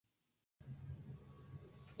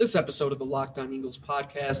This episode of the Locked On Eagles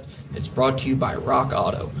podcast is brought to you by Rock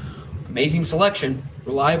Auto. Amazing selection,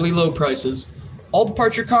 reliably low prices, all the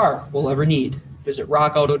parts your car will ever need. Visit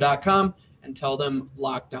rockauto.com and tell them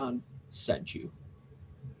Locked On sent you.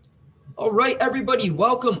 All right, everybody,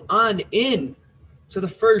 welcome on in to the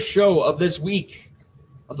first show of this week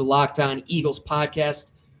of the Locked On Eagles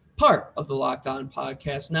podcast, part of the Locked On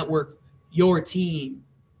Podcast Network, your team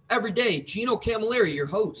every day. Gino Camilleri, your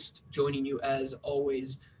host, joining you as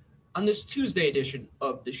always on this Tuesday edition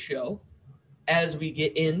of the show as we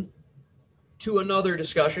get in to another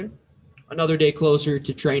discussion, another day closer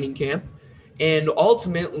to training camp, and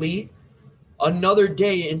ultimately another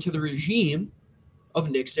day into the regime of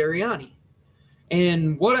Nick Sirianni.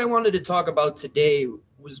 And what I wanted to talk about today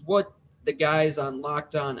was what the guys on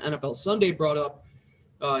Locked On NFL Sunday brought up,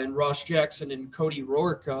 and Ross Jackson and Cody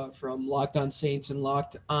Rourke from Locked On Saints and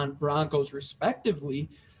Locked On Broncos, respectively,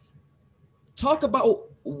 talk about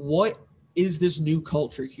what is this new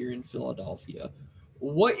culture here in Philadelphia?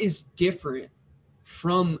 What is different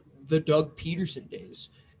from the Doug Peterson days?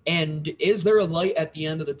 And is there a light at the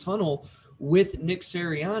end of the tunnel with Nick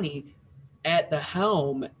Sirianni at the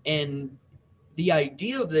helm? And the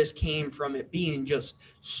idea of this came from it being just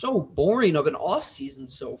so boring of an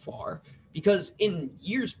offseason so far, because in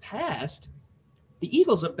years past, the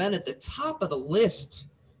Eagles have been at the top of the list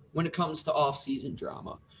when it comes to offseason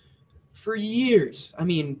drama. For years, I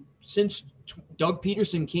mean, since Doug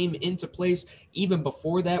Peterson came into place, even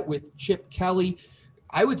before that with Chip Kelly,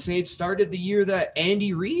 I would say it started the year that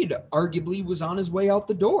Andy Reid arguably was on his way out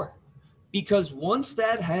the door. Because once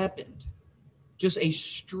that happened, just a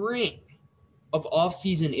string of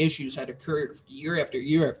offseason issues had occurred year after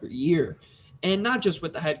year after year. And not just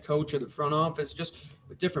with the head coach or the front office, just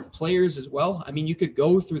with different players as well. I mean, you could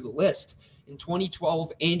go through the list. In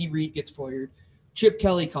 2012, Andy Reid gets fired. Chip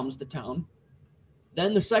Kelly comes to town.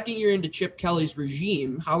 Then the second year into Chip Kelly's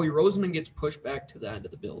regime, Howie Roseman gets pushed back to the end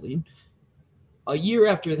of the building. A year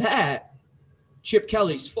after that, Chip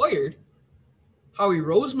Kelly's fired. Howie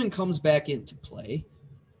Roseman comes back into play.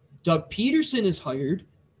 Doug Peterson is hired.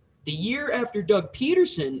 The year after Doug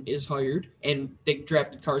Peterson is hired, and they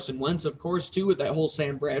drafted Carson Wentz, of course, too, with that whole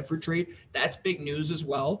Sam Bradford trade. That's big news as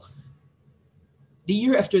well. The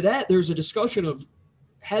year after that, there's a discussion of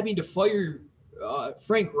having to fire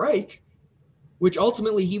Frank Reich, which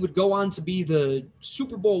ultimately he would go on to be the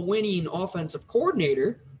Super Bowl winning offensive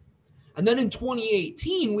coordinator. And then in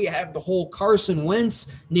 2018, we have the whole Carson Wentz,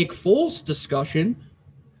 Nick Foles discussion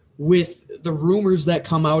with the rumors that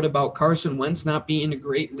come out about Carson Wentz not being a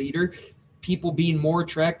great leader, people being more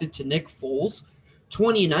attracted to Nick Foles.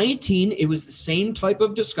 2019, it was the same type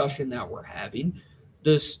of discussion that we're having.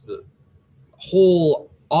 This whole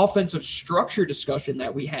offensive structure discussion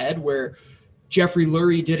that we had where Jeffrey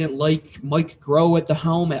Lurie didn't like Mike Groh at the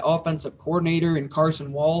helm at offensive coordinator and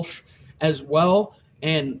Carson Walsh as well.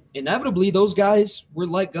 And inevitably, those guys were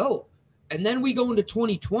let go. And then we go into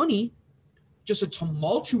 2020, just a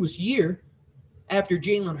tumultuous year after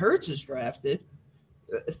Jalen Hurts is drafted.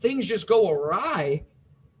 Things just go awry.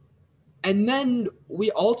 And then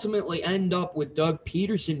we ultimately end up with Doug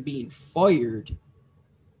Peterson being fired.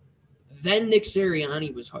 Then Nick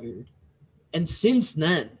Sirianni was hired. And since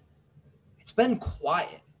then, it's been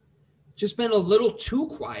quiet. Just been a little too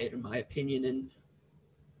quiet, in my opinion. And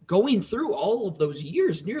going through all of those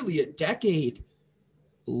years, nearly a decade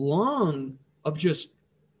long of just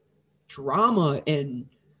drama and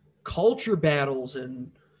culture battles,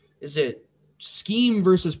 and is it scheme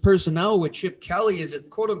versus personnel with Chip Kelly? Is it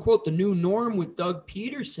quote unquote the new norm with Doug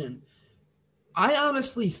Peterson? I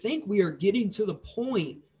honestly think we are getting to the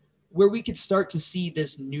point where we could start to see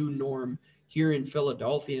this new norm here in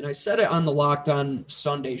Philadelphia. And I said it on the Locked On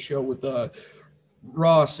Sunday show with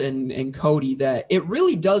Ross and Cody that it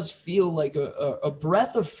really does feel like a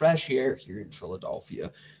breath of fresh air here in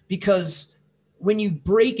Philadelphia, because when you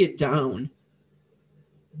break it down,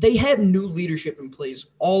 they had new leadership in place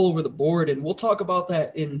all over the board. And we'll talk about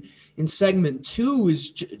that in segment 2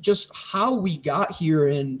 is just how we got here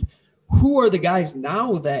and who are the guys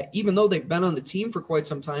now that, even though they've been on the team for quite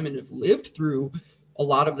some time and have lived through a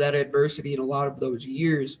lot of that adversity and a lot of those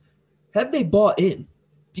years, have they bought in?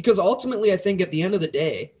 Because ultimately, I think at the end of the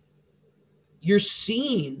day, you're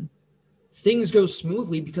seeing things go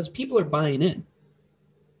smoothly because people are buying in.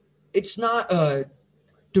 It's not a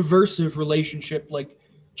diversive relationship like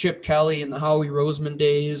Chip Kelly and the Howie Roseman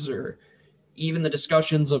days, or even the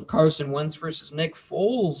discussions of Carson Wentz versus Nick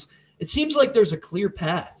Foles. It seems like there's a clear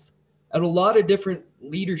path at a lot of different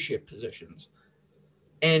leadership positions.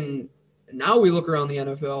 And now we look around the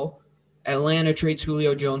NFL, Atlanta trades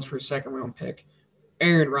Julio Jones for a second-round pick.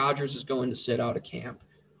 Aaron Rodgers is going to sit out of camp.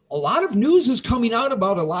 a lot of news is coming out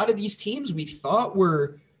about a lot of these teams we thought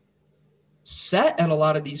were set at a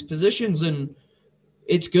lot of these positions. And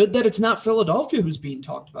it's good that it's not Philadelphia who's being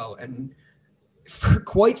talked about. And for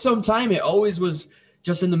quite some time, it always was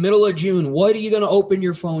just in the middle of June. What are you going to open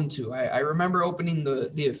your phone to? I remember opening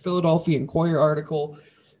the Philadelphia Inquirer article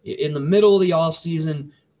in the middle of the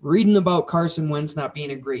offseason, reading about Carson Wentz not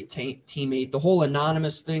being a great teammate, the whole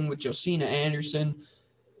anonymous thing with Josina Anderson.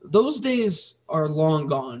 Those days are long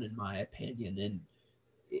gone, in my opinion, and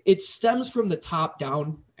it stems from the top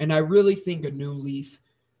down, and I really think a new leaf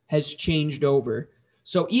has changed over.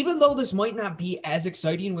 So even though this might not be as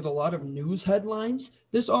exciting with a lot of news headlines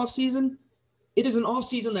this offseason, it is an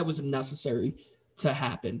offseason that was necessary to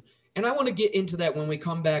happen. And I want to get into that when we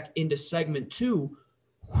come back into segment 2.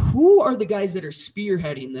 Who are the guys that are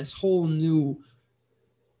spearheading this whole new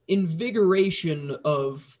invigoration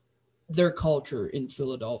of their culture in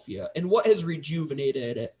Philadelphia, and what has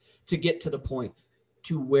rejuvenated it to get to the point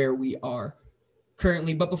to where we are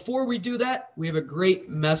currently? But before we do that, we have a great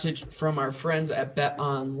message from our friends at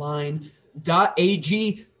betonline.ag.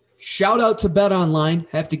 Shout out to BetOnline.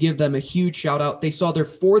 Have to give them a huge shout out. They saw their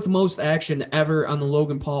 4th most action ever on the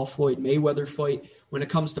Logan Paul Floyd Mayweather fight when it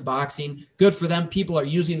comes to boxing. Good for them. People are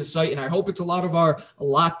using the site, and I hope it's a lot of our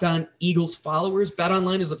Locked On Eagles followers.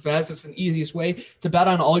 BetOnline is the fastest and easiest way to bet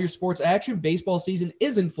on all your sports action. Baseball season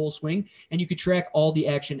is in full swing, and you can track all the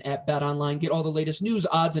action at BetOnline. Get all the latest news,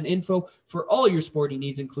 odds, and info for all your sporting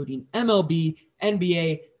needs, including MLB,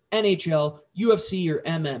 NBA, NHL, UFC, or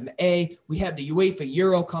MMA. We have the UEFA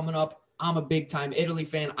Euro coming up. I'm a big-time Italy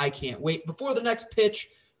fan. I can't wait. Before the next pitch,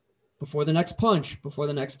 before the next punch, before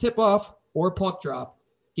the next tip-off or puck drop,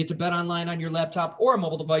 get to BetOnline on your laptop or a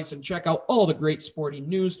mobile device and check out all the great sporting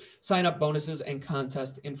news, sign-up bonuses, and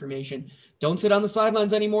contest information. Don't sit on the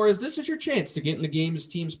sidelines anymore, as this is your chance to get in the game as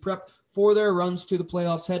teams prep for their runs to the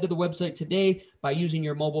playoffs. Head to the website today by using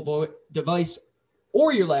your mobile device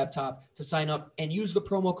or your laptop to sign up and use the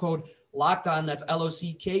promo code LOCKEDON, that's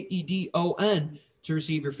LOCKEDON, to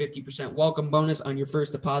receive your 50% welcome bonus on your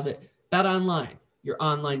first deposit. BetOnline, your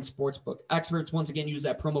online sportsbook experts. Once again, use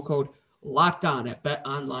that promo code LOCKEDON at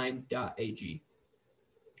betonline.ag.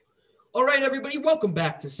 All right, everybody, welcome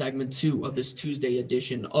back to segment 2 of this Tuesday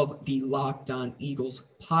edition of the Locked On Eagles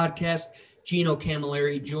podcast. Gino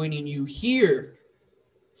Camilleri joining you here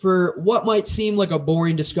for what might seem like a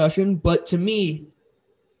boring discussion, but to me,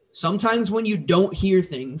 sometimes when you don't hear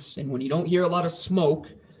things and when you don't hear a lot of smoke,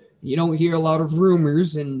 you don't hear a lot of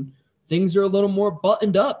rumors and things are a little more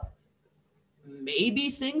buttoned up, maybe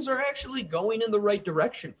things are actually going in the right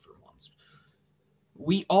direction for once.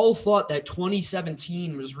 We all thought that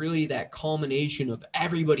 2017 was really that culmination of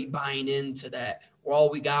everybody buying into that we're all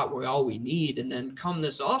we got, we're all we need. And then come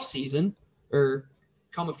this offseason, or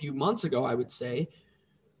come a few months ago, I would say,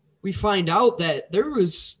 we find out that there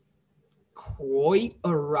was quite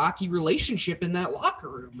a rocky relationship in that locker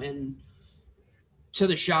room. And to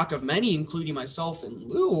the shock of many, including myself and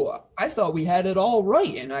Lou, I thought we had it all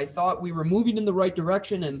right. And I thought we were moving in the right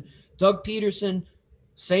direction. And Doug Peterson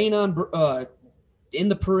saying in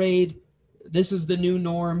the parade, this is the new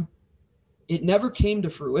norm. It never came to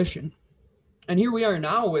fruition. And here we are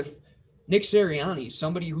now with Nick Sirianni,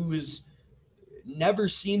 somebody who has never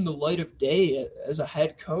seen the light of day as a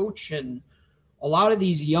head coach. And a lot of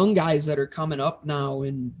these young guys that are coming up now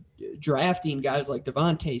and drafting guys like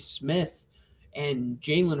Devontae Smith and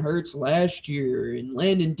Jalen Hurts last year and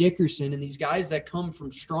Landon Dickerson and these guys that come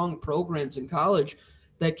from strong programs in college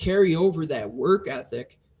that carry over that work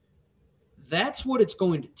ethic, that's what it's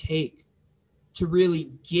going to take to really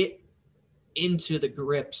get into the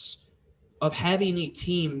grips of having a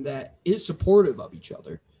team that is supportive of each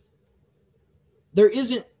other. There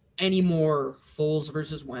isn't any more Foles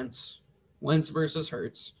versus Wentz, Wentz versus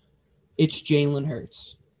Hurts. It's Jalen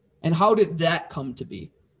Hurts. And how did that come to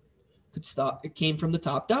be? It came from the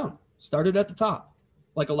top down. Started at the top,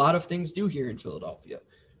 like a lot of things do here in Philadelphia.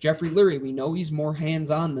 Jeffrey Lurie, we know he's more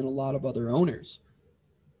hands-on than a lot of other owners.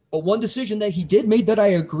 But one decision that he did make that I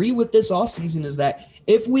agree with this offseason is that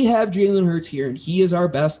if we have Jalen Hurts here and he is our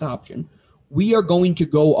best option, we are going to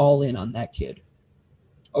go all in on that kid.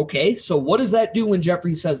 Okay, so what does that do when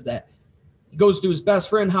Jeffrey says that? He goes to his best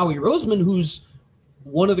friend, Howie Roseman, who's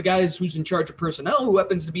one of the guys who's in charge of personnel, who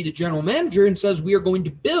happens to be the general manager, and says we are going to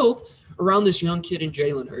build around this young kid in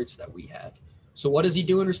Jalen Hurts that we have. So what does he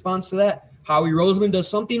do in response to that? Howie Roseman does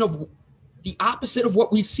something of the opposite of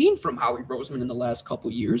what we've seen from Howie Roseman in the last couple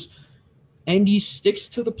of years, and he sticks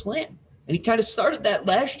to the plan. And he kind of started that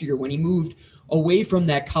last year when he moved away from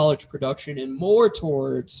that college production and more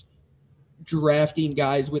towards drafting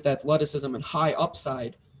guys with athleticism and high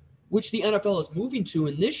upside which the NFL is moving to.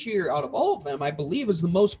 And this year, out of all of them, I believe is the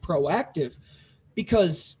most proactive,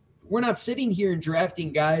 because we're not sitting here and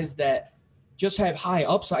drafting guys that just have high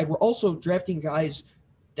upside. We're also drafting guys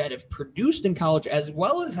that have produced in college, as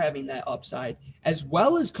well as having that upside, as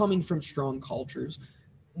well as coming from strong cultures.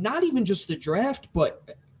 Not even just the draft,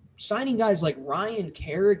 but signing guys like Ryan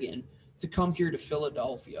Kerrigan to come here to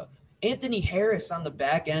Philadelphia, Anthony Harris on the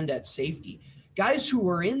back end at safety, guys who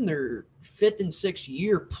are in their 5th and 6th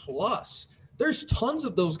year plus. There's tons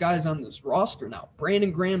of those guys on this roster now.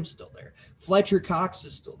 Brandon Graham's still there. Fletcher Cox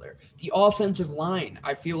is still there. The offensive line,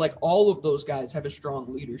 I feel like all of those guys have a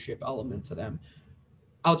strong leadership element to them.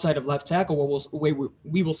 Outside of left tackle, we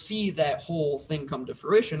will see that whole thing come to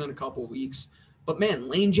fruition in a couple of weeks. But, man,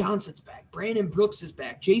 Lane Johnson's back. Brandon Brooks is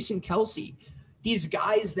back. Jason Kelsey. These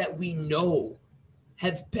guys that we know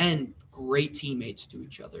have been great teammates to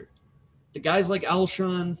each other. The guys like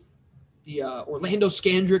Alshon, the Orlando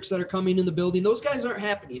Scandricks that are coming in the building, those guys aren't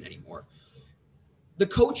happening anymore. The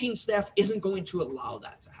coaching staff isn't going to allow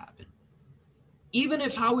that to happen. Even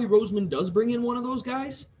if Howie Roseman does bring in one of those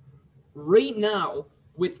guys, right now,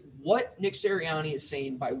 with what Nick Sirianni is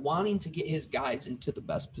saying, by wanting to get his guys into the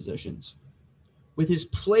best positions, with his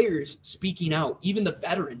players speaking out, even the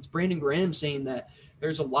veterans, Brandon Graham saying that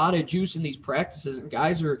there's a lot of juice in these practices and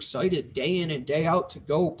guys are excited day in and day out to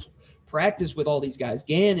go practice with all these guys,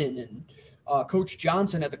 Gannon and Coach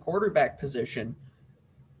Johnson at the quarterback position.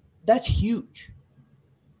 That's huge,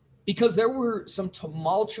 because there were some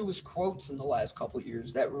tumultuous quotes in the last couple of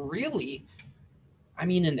years that really, I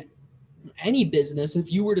mean, in any business,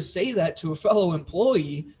 if you were to say that to a fellow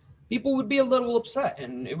employee, people would be a little upset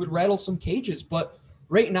and it would rattle some cages. But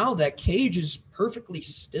right now, that cage is perfectly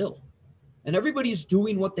still and everybody's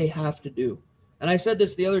doing what they have to do. And I said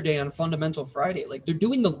this the other day on Fundamental Friday, like, they're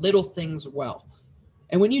doing the little things well.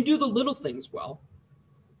 And when you do the little things well,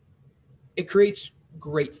 it creates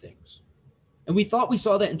great things. And we thought we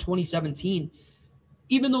saw that in 2017,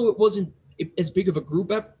 even though it wasn't as big of a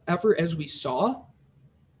group effort as we saw.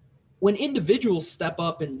 When individuals step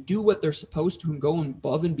up and do what they're supposed to and go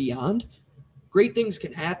above and beyond, great things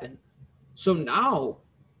can happen. So now,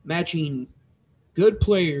 matching good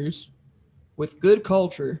players with good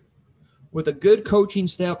culture, with a good coaching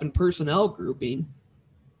staff and personnel grouping,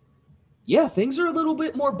 yeah, things are a little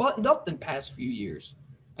bit more buttoned up than past few years,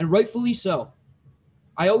 and rightfully so.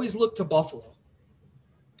 I always look to Buffalo.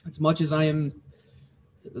 As much as I am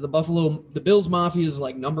the Bills Mafia is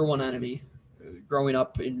like number one enemy. Growing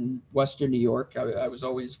up in Western New York, I was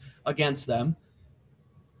always against them.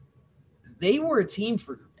 They were a team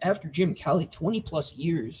after Jim Kelly, 20 plus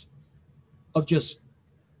years of just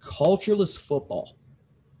cultureless football.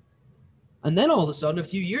 And then all of a sudden, a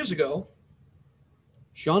few years ago,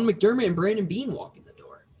 Sean McDermott and Brandon Beane walk in the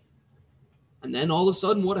door. And then all of a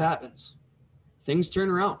sudden, what happens? Things turn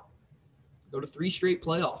around. Go to 3 straight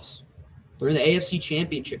playoffs. They're in the AFC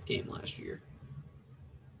Championship game last year.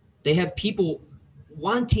 They have people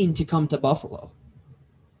wanting to come to Buffalo.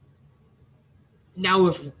 Now,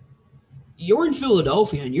 if you're in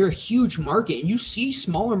Philadelphia and you're a huge market and you see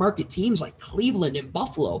smaller market teams like Cleveland and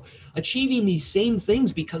Buffalo achieving these same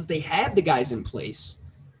things because they have the guys in place,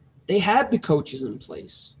 they have the coaches in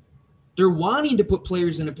place, they're wanting to put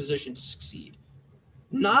players in a position to succeed.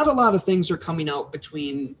 Not a lot of things are coming out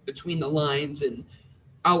between the lines and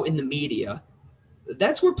out in the media.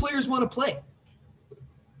 That's where players want to play.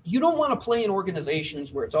 You don't want to play in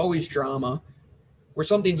organizations where it's always drama, where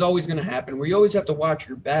something's always going to happen, where you always have to watch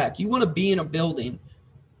your back. You want to be in a building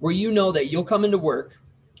where you know that you'll come into work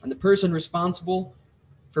and the person responsible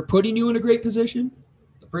for putting you in a great position,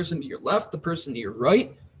 the person to your left, the person to your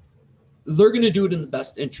right, they're going to do it in the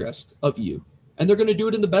best interest of you. And they're going to do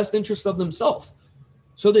it in the best interest of themselves.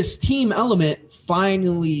 So this team element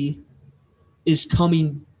finally is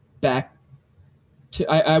coming back to,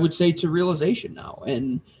 I would say, to realization now.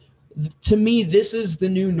 And to me, this is the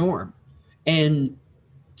new norm. And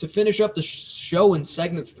to finish up the show in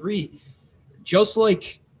segment 3, just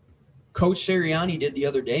like Coach Sirianni did the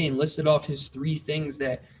other day and listed off his 3 things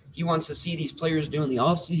that he wants to see these players do in the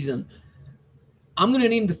offseason, I'm going to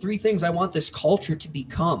name the 3 things I want this culture to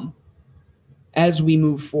become as we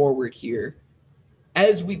move forward here,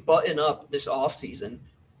 as we button up this offseason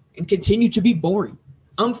and continue to be boring.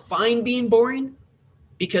 I'm fine being boring,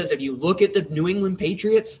 because if you look at the New England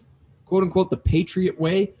Patriots, quote unquote, the Patriot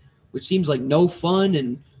way, which seems like no fun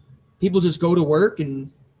and people just go to work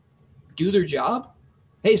and do their job.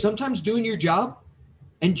 Hey, sometimes doing your job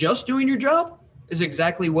and just doing your job is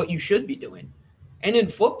exactly what you should be doing. And in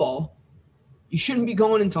football, you shouldn't be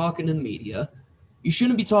going and talking to the media. You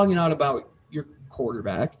shouldn't be talking out about your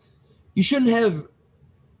quarterback. You shouldn't have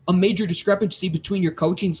a major discrepancy between your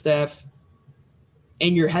coaching staff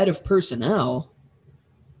and your head of personnel,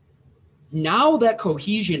 now that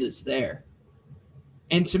cohesion is there.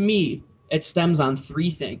 And to me, it stems on three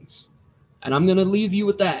things. And I'm going to leave you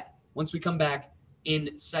with that once we come back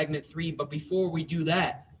in segment 3. But before we do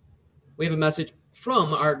that, we have a message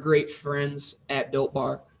from our great friends at Built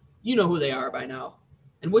Bar. You know who they are by now.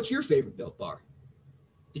 And what's your favorite Built Bar?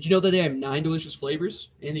 Did you know that they have 9 delicious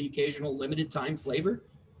flavors and the occasional limited time flavor?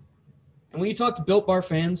 And when you talk to Built Bar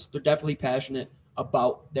fans, they're definitely passionate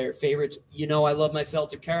about their favorites. You know, I love my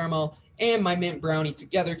Celtic caramel and my mint brownie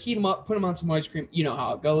together. Heat them up, put them on some ice cream. You know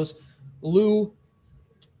how it goes. Lou,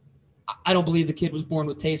 I don't believe the kid was born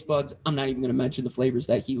with taste buds. I'm not even going to mention the flavors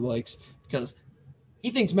that he likes because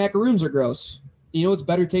he thinks macaroons are gross. You know what's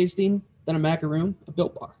better tasting than a macaroon? A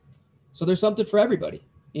Built Bar. So there's something for everybody.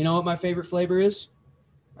 You know what my favorite flavor is?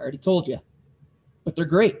 I already told you. But they're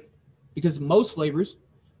great because most flavors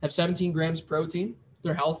have 17 grams of protein.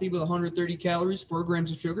 They're healthy with 130 calories, 4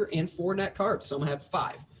 grams of sugar, and 4 net carbs. Some have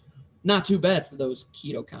 5. Not too bad for those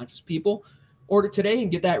keto-conscious people. Order today and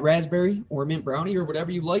get that raspberry or mint brownie or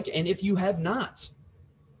whatever you like. And if you have not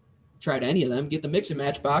tried any of them, get the mix and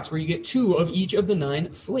match box where you get 2 of each of the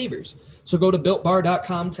 9 flavors. So go to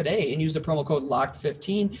BuiltBar.com today and use the promo code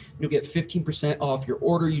LOCKED15. You'll get 15% off your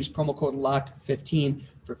order. Use promo code LOCKED15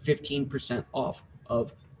 for 15% off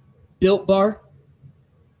of Built Bar.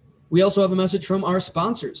 We also have a message from our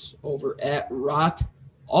sponsors over at Rock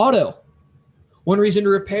Auto. One reason to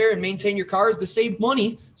repair and maintain your car is to save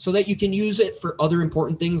money so that you can use it for other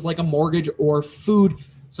important things like a mortgage or food.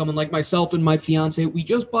 Someone like myself and my fiance, we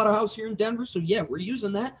just bought a house here in Denver. So yeah, we're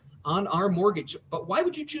using that on our mortgage. But why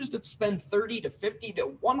would you choose to spend 30 to 50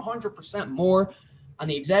 to 100% more on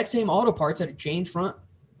the exact same auto parts at a chain front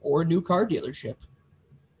or a new car dealership?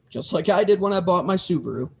 Just like I did when I bought my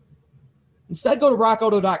Subaru. Instead, go to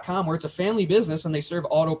rockauto.com where it's a family business and they serve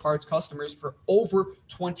auto parts customers for over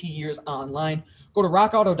 20 years online. Go to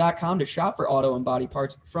rockauto.com to shop for auto and body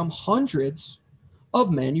parts from hundreds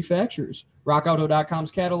of manufacturers.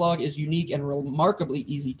 RockAuto.com's catalog is unique and remarkably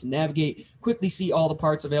easy to navigate. Quickly see all the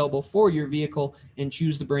parts available for your vehicle and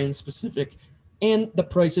choose the brand specific and the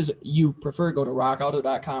prices you prefer. Go to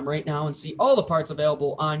rockauto.com right now and see all the parts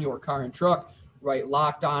available on your car and truck. Right,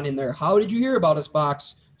 locked on in there. How did you hear about us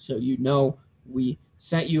box? So you know we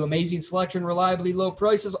sent you. Amazing selection, reliably low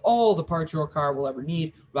prices, all the parts your car will ever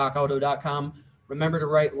need. RockAuto.com. Remember to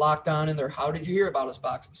write locked on in there. How did you hear about us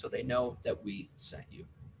box? So they know that we sent you.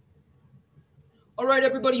 All right,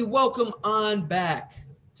 everybody, welcome on back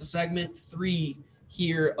to segment 3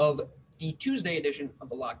 here of the Tuesday edition of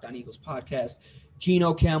the Locked On Eagles podcast.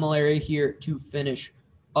 Gino Camilleri here to finish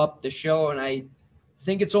up the show, and I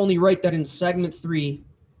think it's only right that in segment 3,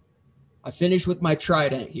 I finish with my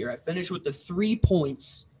trident here. I finish with the 3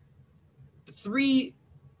 points, the 3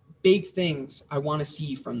 big things I want to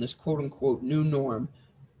see from this quote-unquote new norm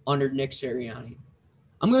under Nick Sirianni.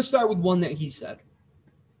 I'm going to start with one that he said.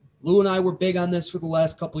 Lou and I were big on this for the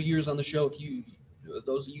last couple of years on the show. If you,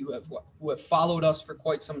 those of you who have followed us for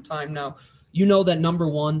quite some time now, you know that number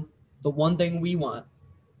one, the one thing we want,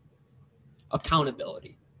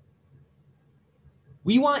 accountability.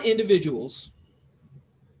 We want individuals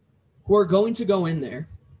who are going to go in there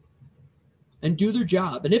and do their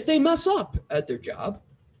job. And if they mess up at their job,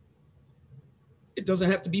 it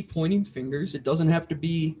doesn't have to be pointing fingers. It doesn't have to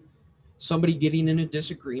be somebody getting in a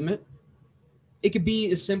disagreement. It could be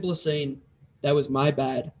as simple as saying, that was my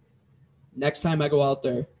bad. Next time I go out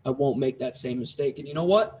there, I won't make that same mistake. And you know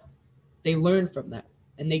what? They learn from that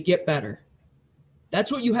and they get better.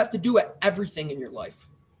 That's what you have to do at everything in your life.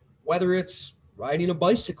 Whether it's riding a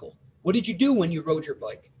bicycle. What did you do when you rode your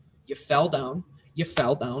bike? You fell down,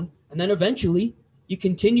 and then eventually you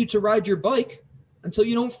continue to ride your bike until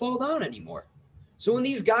you don't fall down anymore. So when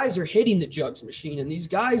these guys are hitting the jugs machine and these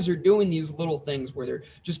guys are doing these little things where they're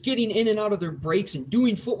just getting in and out of their breaks and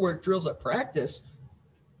doing footwork drills at practice,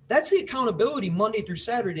 that's the accountability Monday through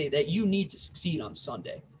Saturday that you need to succeed on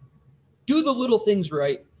Sunday. Do the little things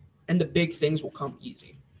right, and the big things will come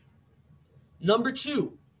easy. Number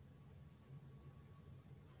 2,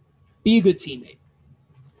 be a good teammate.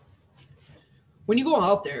 When you go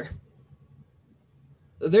out there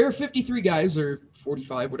are 53 guys or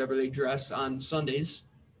 45, whatever they dress on Sundays,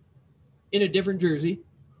 in a different jersey,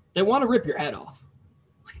 they want to rip your head off.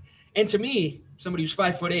 And to me, somebody who's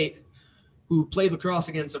 5'8", who played lacrosse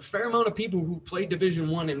against a fair amount of people who played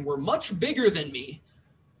Division I and were much bigger than me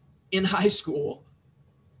in high school,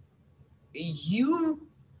 you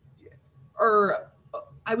are,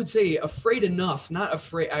 I would say, afraid enough, not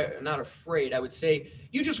afraid, I would say,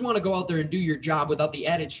 you just want to go out there and do your job without the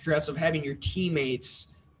added stress of having your teammates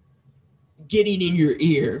getting in your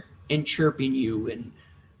ear and chirping you and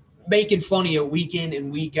making fun of you week in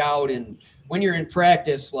and week out. And when you're in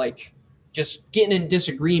practice, like just getting in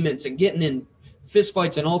disagreements and getting in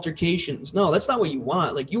fistfights and altercations. No, that's not what you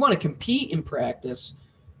want. Like, you want to compete in practice,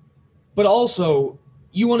 but also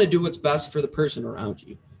you want to do what's best for the person around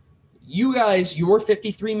you. You guys, your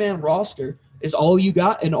 53-man roster is all you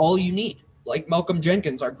got and all you need. Like Malcolm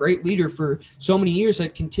Jenkins, our great leader for so many years,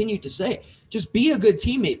 had continued to say, just be a good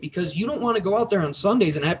teammate, because you don't want to go out there on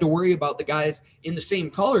Sundays and have to worry about the guys in the same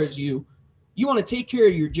color as you. You want to take care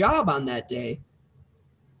of your job on that day.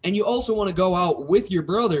 And you also want to go out with your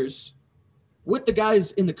brothers, with the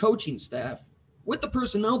guys in the coaching staff, with the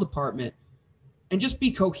personnel department, and just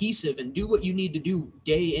be cohesive and do what you need to do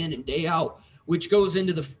day in and day out, which goes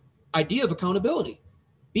into the idea of accountability.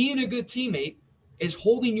 Being a good teammate is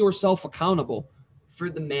holding yourself accountable for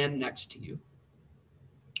the man next to you.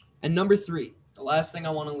 And number 3, the last thing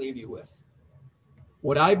I want to leave you with,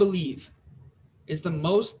 what I believe is the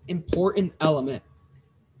most important element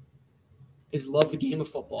is love the game of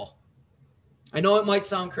football. I know it might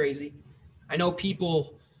sound crazy. I know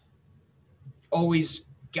people always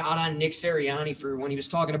got on Nick Sirianni for when he was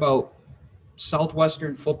talking about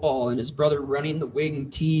Southwestern football and his brother running the wing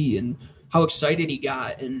tee and how excited he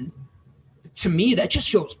got. And to me, that just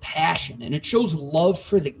shows passion and it shows love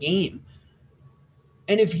for the game.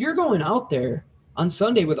 And if you're going out there on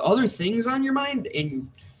Sunday with other things on your mind and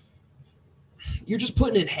you're just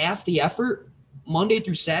putting in half the effort Monday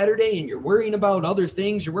through Saturday and you're worrying about other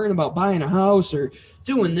things, you're worrying about buying a house or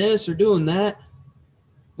doing this or doing that,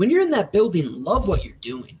 when you're in that building, love what you're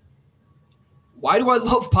doing. Why do I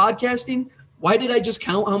love podcasting? Why did I just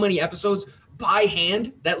count how many episodes by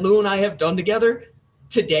hand that Lou and I have done together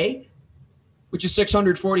today, which is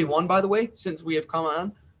 641, by the way, since we have come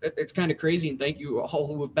on? It's kind of crazy, and thank you all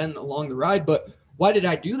who have been along the ride. But why did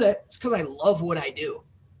I do that? It's because I love what I do.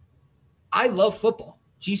 I love football.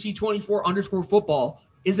 GC24_football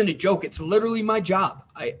isn't a joke. It's literally my job.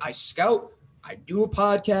 I scout. I do a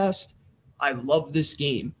podcast. I love this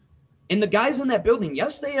game. And the guys in that building,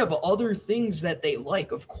 yes, they have other things that they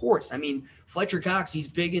like, of course. I mean, Fletcher Cox, he's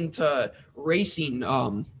big into racing,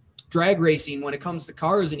 drag racing when it comes to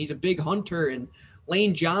cars, and he's a big hunter. And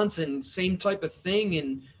Lane Johnson, same type of thing.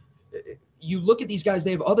 And you look at these guys,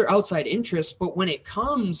 they have other outside interests, but when it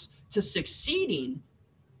comes to succeeding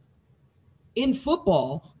in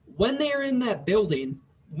football, when they are in that building,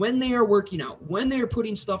 when they are working out, when they are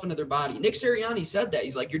putting stuff into their body, Nick Sirianni said that.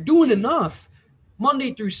 He's like, you're doing enough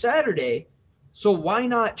Monday through Saturday, so why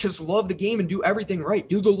not just love the game and do everything right?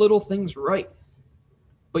 Do the little things right.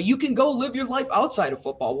 But you can go live your life outside of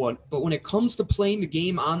football, but when it comes to playing the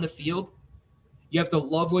game on the field, you have to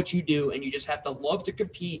love what you do, and you just have to love to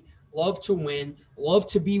compete, love to win, love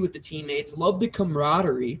to be with the teammates, love the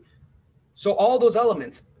camaraderie. So all those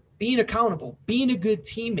elements, being accountable, being a good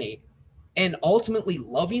teammate, and ultimately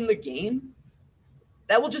loving the game,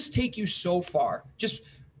 that will just take you so far. Just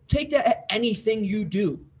take that at anything you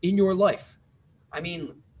do in your life. I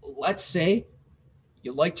mean, let's say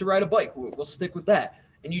you like to ride a bike. We'll stick with that.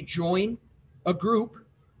 And you join a group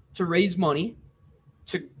to raise money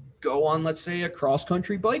to go on, let's say, a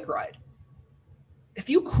cross-country bike ride. If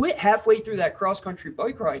you quit halfway through that cross-country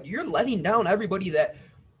bike ride, you're letting down everybody that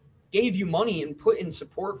gave you money and put in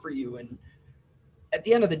support for you. And at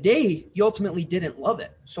the end of the day, you ultimately didn't love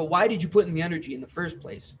it. So why did you put in the energy in the first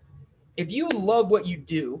place? If you love what you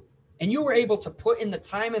do and you were able to put in the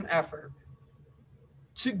time and effort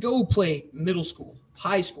to go play middle school,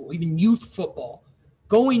 high school, even youth football,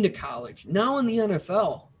 going to college, now in the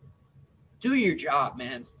NFL, do your job,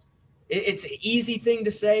 man. It's an easy thing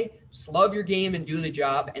to say. Just love your game and do the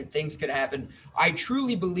job, and things could happen. I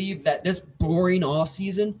truly believe that this boring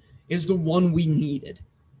offseason is the one we needed,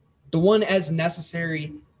 the one as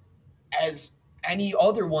necessary as any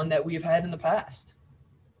other one that we have had in the past.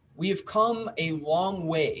 We have come a long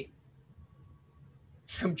way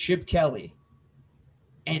from Chip Kelly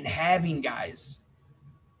and having guys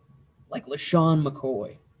like LaShawn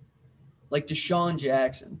McCoy, like Deshaun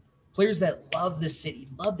Jackson, players that love the city,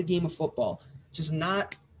 love the game of football, just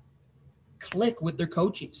not click with their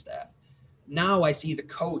coaching staff. Now I see the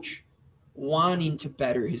coach wanting to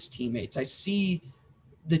better his teammates. I see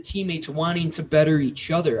the teammates wanting to better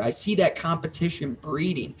each other. I see that competition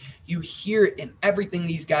breeding. You hear it in everything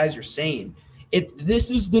these guys are saying. If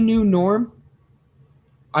this is the new norm,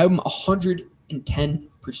 I'm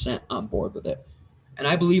 110% on board with it. And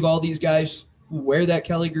I believe all these guys who wear that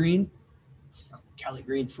Kelly green,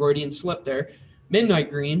 Freudian slip there, midnight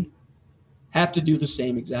green, have to do the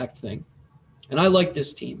same exact thing. And I like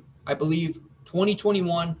this team. I believe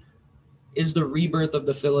 2021 is the rebirth of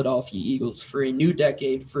the Philadelphia Eagles for a new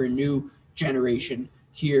decade, for a new generation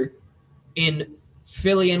here in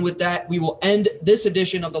Philly. And with that, we will end this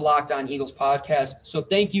edition of the Locked On Eagles podcast. So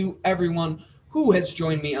thank you, everyone who has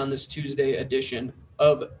joined me on this Tuesday edition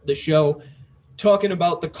of the show, talking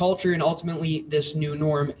about the culture and ultimately this new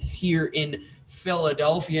norm here in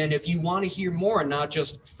Philadelphia. And if you want to hear more, not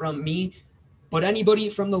just from me, but anybody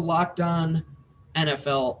from the Locked On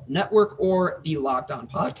NFL Network or the Locked On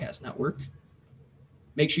Podcast Network,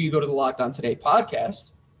 make sure you go to the Locked On Today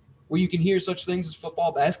podcast, where you can hear such things as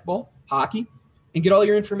football, basketball, hockey, and get all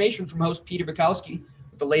your information from host Peter Bukowski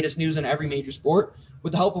with the latest news in every major sport.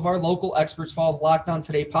 With the help of our local experts, follow the Locked On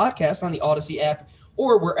Today podcast on the Odyssey app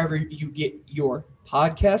or wherever you get your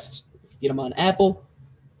podcasts. If you get them on Apple,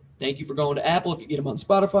 thank you for going to Apple. If you get them on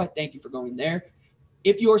Spotify, thank you for going there.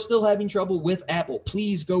 If you are still having trouble with Apple,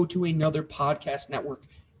 please go to another podcast network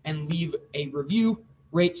and leave a review,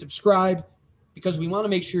 rate, subscribe, because we want to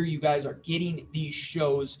make sure you guys are getting these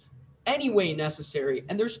shows any way necessary,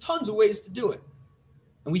 and there's tons of ways to do it.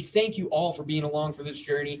 And we thank you all for being along for this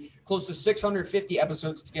journey. Close to 650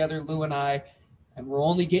 episodes together, Lou and I, and we're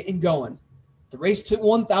only getting going. The race to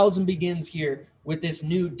 1,000 begins here with this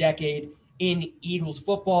new decade in Eagles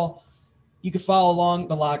football. You can follow along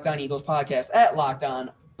the Locked On Eagles podcast at Locked On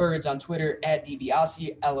Birds on Twitter, at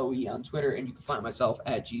DiBiase, LOE on Twitter, and you can find myself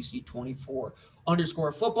at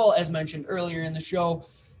GC24_football, as mentioned earlier in the show.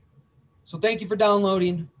 So thank you for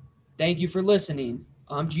downloading. Thank you for listening.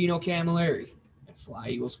 I'm Gino Camilleri, and fly,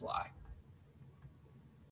 Eagles, fly.